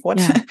now? And like, what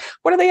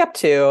what are they up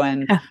to?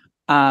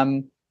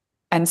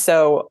 And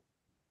so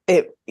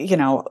it,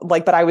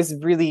 but I was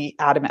really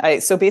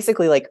adamant. So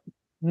basically, like,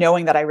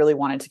 knowing that I really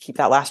wanted to keep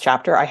that last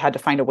chapter, I had to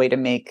find a way to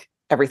make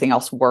everything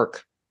else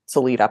work to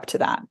lead up to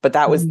that. But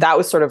that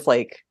was sort of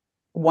like,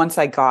 once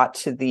I got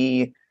to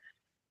the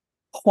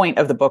point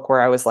of the book where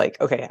I was like,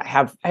 okay, I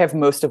have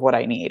most of what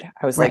I need.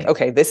 I was like,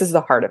 okay, this is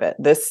the heart of it.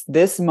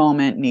 This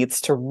moment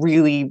needs to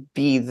really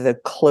be the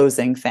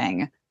closing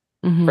thing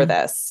for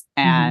this.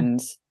 And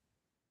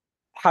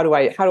how do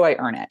I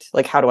earn it?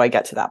 Like, how do I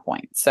get to that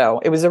point? So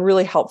it was a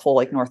really helpful,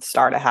 like, North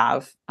Star to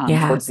have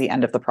towards the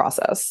end of the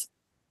process.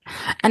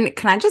 And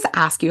can I just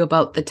ask you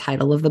about the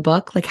title of the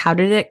book? Like, how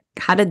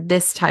did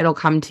this title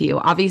come to you?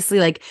 Obviously,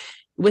 like,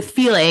 with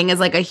feeling is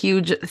like a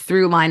huge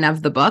through line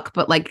of the book,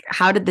 but like,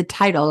 how did the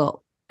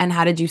title and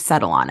how did you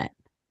settle on it?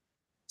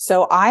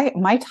 So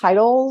my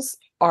titles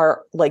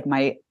are like,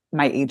 my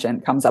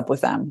agent comes up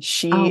with them.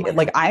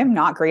 I am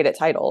not great at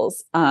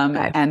titles.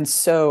 And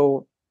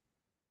so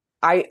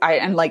I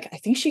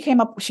think she came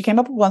up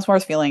with Once More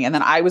with Feeling. And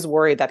then I was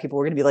worried that people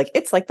were going to be like,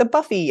 it's like the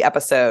Buffy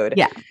episode.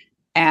 Yeah.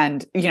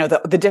 And,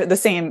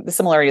 the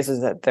similarities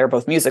is that they're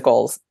both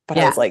musicals, but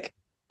I was like,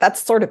 that's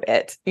sort of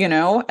it, and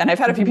I've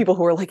had a few people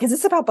who are like, is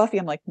this about Buffy?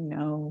 I'm like,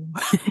 no,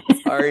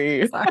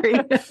 sorry.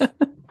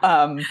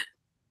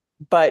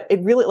 But it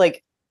really,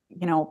 like,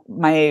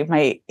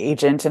 my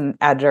agent and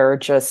editor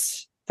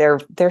just,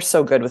 they're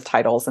so good with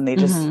titles, and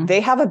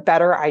they have a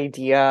better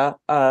idea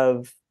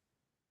of,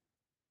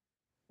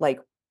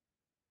 like,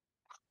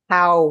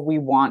 how we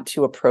want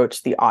to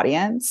approach the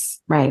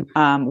audience. Right.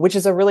 Which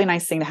is a really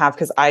nice thing to have,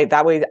 because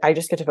that way I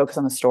just get to focus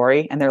on the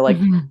story, and they're like,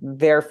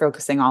 they're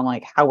focusing on,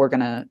 like, how we're going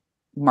to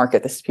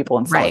market this to people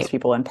and sell it to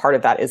people. And part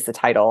of that is the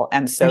title.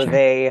 And so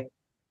they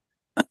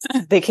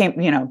came,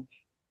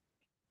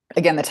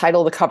 again, the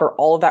title, the cover,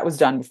 all of that was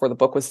done before the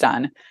book was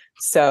done.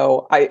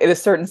 So in a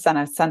certain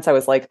sense, I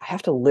was like, I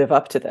have to live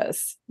up to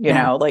this,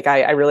 like,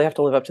 I really have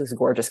to live up to this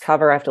gorgeous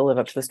cover. I have to live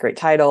up to this great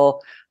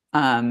title.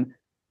 And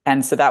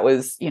so that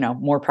was,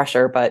 more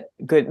pressure, but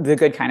the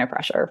good kind of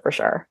pressure, for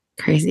sure.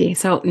 Crazy.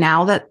 So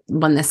now that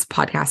when this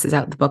podcast is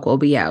out, the book will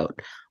be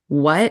out.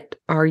 What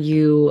are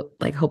you,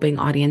 like, hoping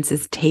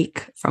audiences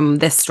take from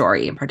this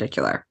story in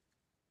particular?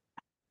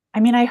 I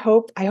mean, I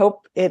hope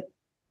it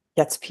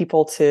gets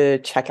people to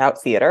check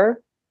out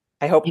theater.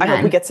 I hope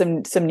we get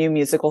some new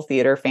musical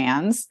theater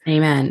fans.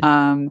 Amen.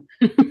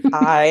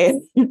 I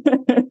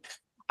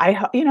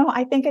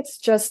think it's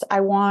just, I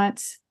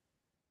want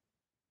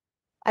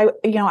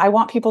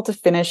people to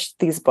finish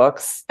these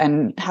books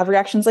and have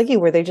reactions like you,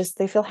 where they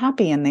feel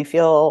happy and they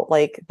feel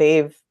like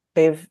they've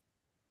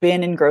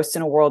been engrossed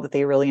in a world that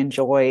they really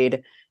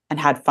enjoyed and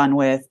had fun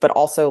with, but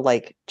also,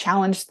 like,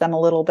 challenged them a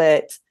little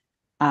bit.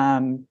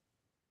 I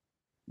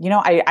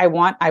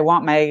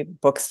want my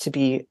books to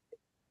be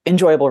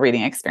enjoyable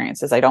reading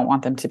experiences. I don't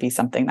want them to be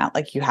something that,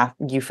 like,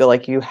 you feel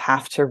like you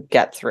have to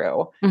get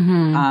through.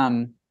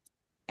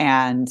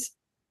 And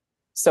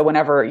so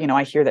whenever,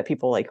 I hear that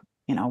people, like,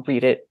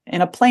 read it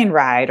in a plane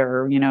ride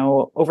or,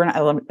 overnight,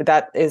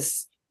 that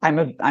is, I'm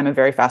a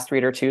very fast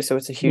reader too. So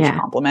it's a huge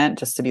compliment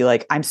just to be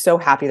like, I'm so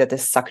happy that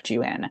this sucked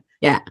you in.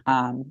 Yeah.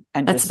 And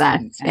that's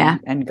just,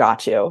 and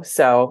got you.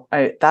 So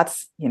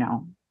that's,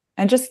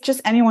 and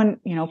just anyone,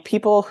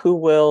 people who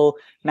will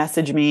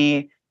message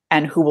me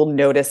and who will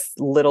notice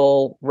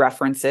little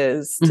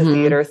references to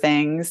theater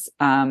things.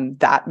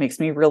 That makes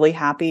me really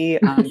happy.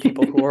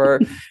 People who are,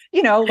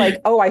 like,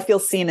 oh, I feel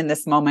seen in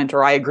this moment,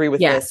 or I agree with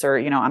this, or,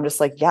 I'm just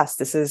like, yes,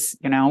 this is,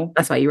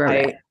 that's why you wrote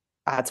it.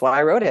 That's why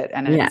I wrote it.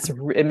 And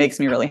it makes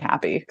me really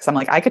happy, because I'm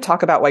like, I could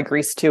talk about why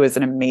Grease 2 is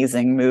an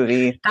amazing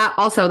movie.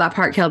 That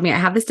part killed me. I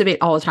have this debate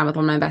all the time with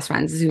one of my best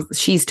friends.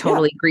 She's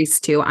totally Grease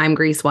 2. I'm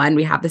Grease 1.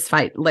 We have this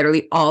fight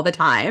literally all the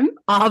time.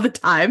 So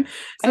and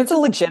it's a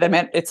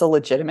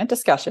legitimate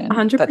discussion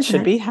 100%. That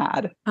should be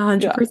had.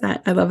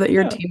 100%. I love that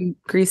your team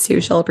Grease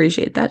 2. She'll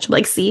appreciate that. She'll,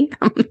 like, see.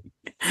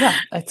 Yeah,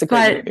 it's a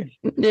great movie.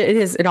 It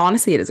is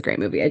a great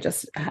movie. I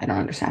don't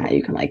understand how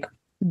you can, like,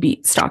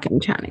 beat Stalking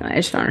Channing. I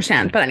just don't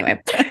understand. But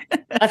anyway,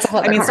 that's a whole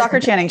other Stalker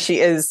Channing,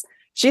 she's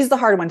the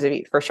hard one to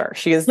beat, for sure.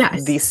 She is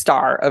the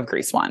star of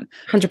Grease 1.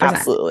 100%.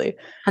 Absolutely.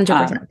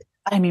 100%.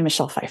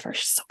 Michelle Pfeiffer,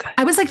 she's so good.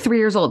 I was like 3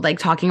 years old, like,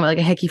 talking about, like,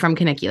 a hickey from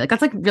Kaneki. Like,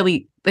 that's, like,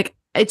 really, like,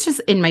 it's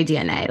just in my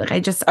DNA.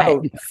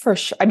 Like, for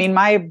sure. I mean,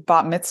 my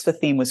bat mitzvah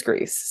theme was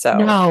Grease. So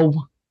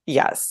no.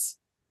 Yes.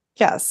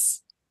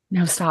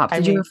 No, stop.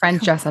 Did your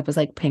friends dress up as,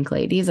 like, pink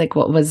ladies? Like,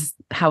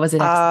 how was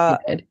it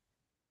executed?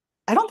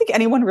 I don't think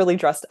anyone really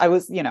dressed. I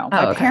was,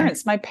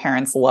 my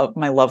parents love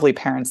my lovely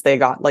parents. They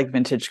got, like,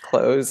 vintage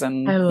clothes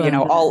and,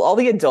 all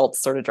the adults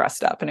sort of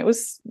dressed up, and it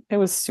was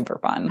super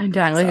fun. I'm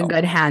doing like a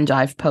good hand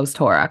jive post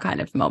horror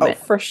kind of moment.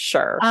 Oh, for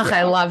sure.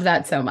 I love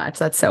that so much.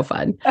 That's so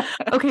fun.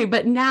 Okay.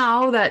 But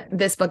now that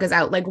this book is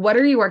out, like, what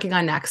are you working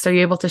on next? Are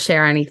you able to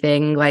share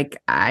anything?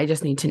 Like, I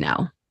just need to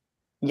know.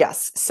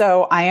 Yes.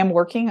 So I am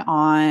working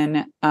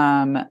on,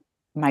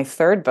 my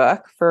third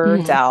book for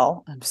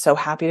Dell. I'm so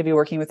happy to be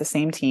working with the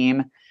same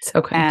team.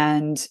 So great.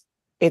 And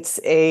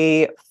it's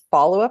a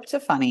follow-up to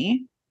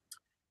Funny.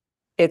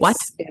 What?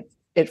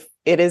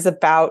 It is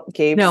about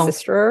Gabe's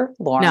sister,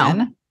 Lauren.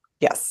 No.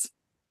 Yes.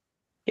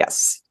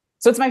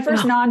 So it's my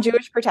first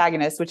non-Jewish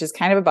protagonist, which is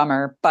kind of a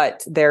bummer,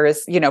 but there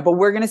is, but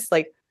we're going to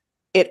like,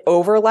 it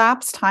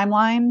overlaps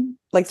timeline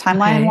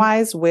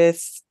wise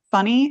with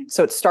Funny.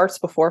 So it starts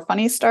before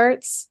Funny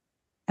starts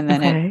and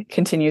then it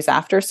continues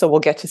after. So we'll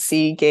get to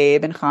see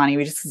Gabe and Hani.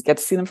 We just get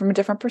to see them from a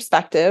different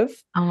perspective.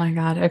 Oh my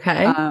God.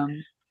 Okay.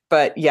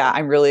 But yeah,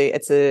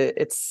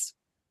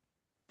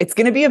 it's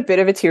going to be a bit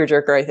of a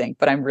tearjerker, I think,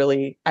 but I'm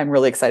really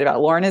excited about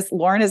it.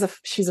 Lauren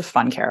she's a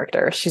fun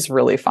character. She's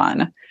really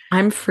fun.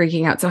 I'm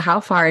freaking out. So how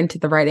far into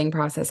the writing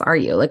process are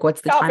you? Like,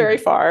 what's the Not time? very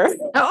far.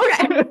 Oh,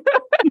 okay.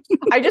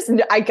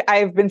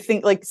 I've been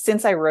thinking, like,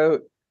 since I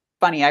wrote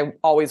Funny, I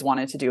always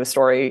wanted to do a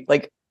story.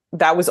 Like,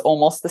 that was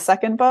almost the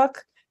second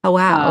book. Oh,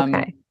 wow.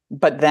 Okay.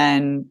 But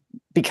then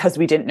because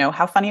we didn't know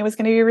how Funny was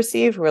going to be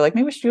received, we were like,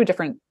 maybe we should do a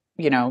different,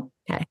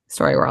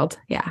 story world.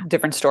 Yeah.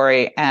 Different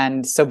story.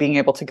 And so being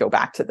able to go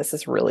back to this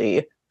is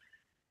really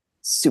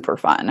super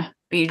fun.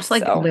 You just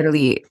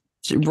literally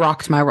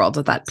rocked my world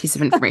with that piece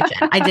of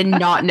information. I did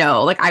not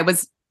know. Like, I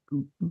was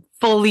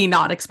fully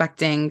not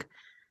expecting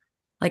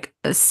like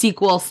a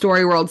sequel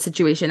story world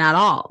situation at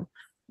all.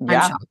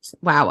 Yeah. I'm shocked.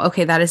 Wow.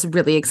 Okay. That is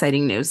really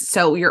exciting news.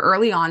 So you're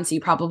early on, so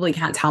you probably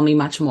can't tell me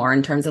much more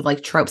in terms of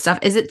like trope stuff.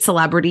 Is it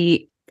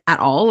celebrity at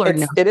all or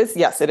no? It is.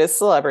 Yes, it is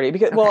celebrity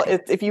because, well,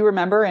 if you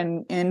remember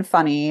in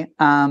Funny,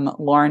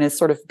 Lauren is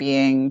sort of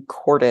being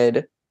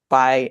courted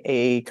by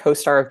a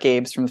co-star of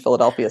Gabe's from the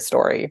Philadelphia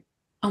Story.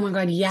 Oh my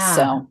God. Yeah.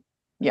 So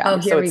yeah. Oh,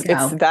 here we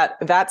go.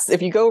 That's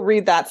if you go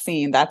read that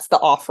scene, that's the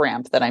off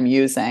ramp that I'm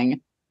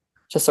using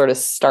to sort of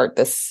start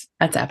this.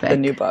 That's epic. The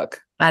new book.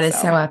 That is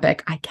so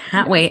epic. I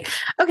can't wait.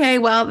 Okay.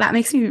 Well, that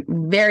makes me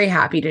very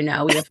happy to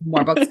know we have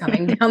more books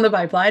coming down the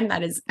pipeline.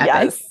 That is epic.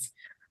 Yes.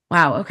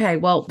 Wow. Okay.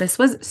 Well, this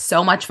was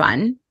so much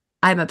fun.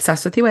 I'm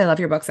obsessed with you. I love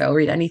your books. I will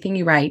read anything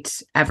you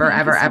write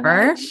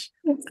ever.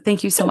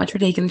 Thank you so much for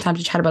taking the time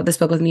to chat about this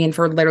book with me and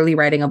for literally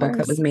writing a book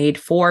that was made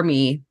for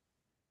me.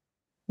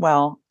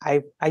 Well,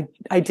 I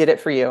did it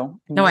for you.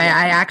 No, I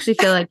actually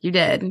feel like you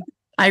did.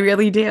 I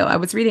really do. I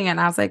was reading it and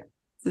I was like,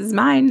 this is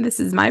mine. This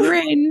is my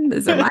brain.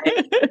 These are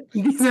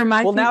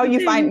my. Well, now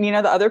you find,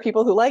 the other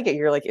people who like it,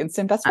 you're like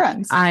instant best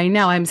friends. I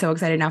know. I'm so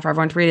excited now for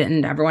everyone to read it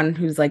and everyone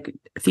who's like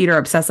theater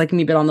obsessed like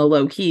me, but on the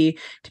low key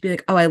to be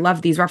like, oh, I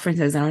love these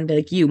references. And I'm gonna be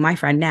like, you, my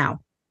friend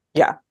now.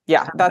 Yeah.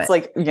 That's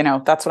like,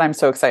 that's what I'm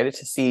so excited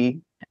to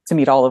see, to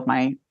meet all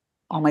my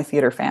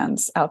theater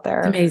fans out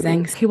there.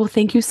 Amazing. Okay. Well,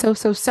 thank you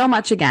so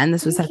much again.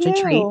 This was such a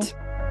treat.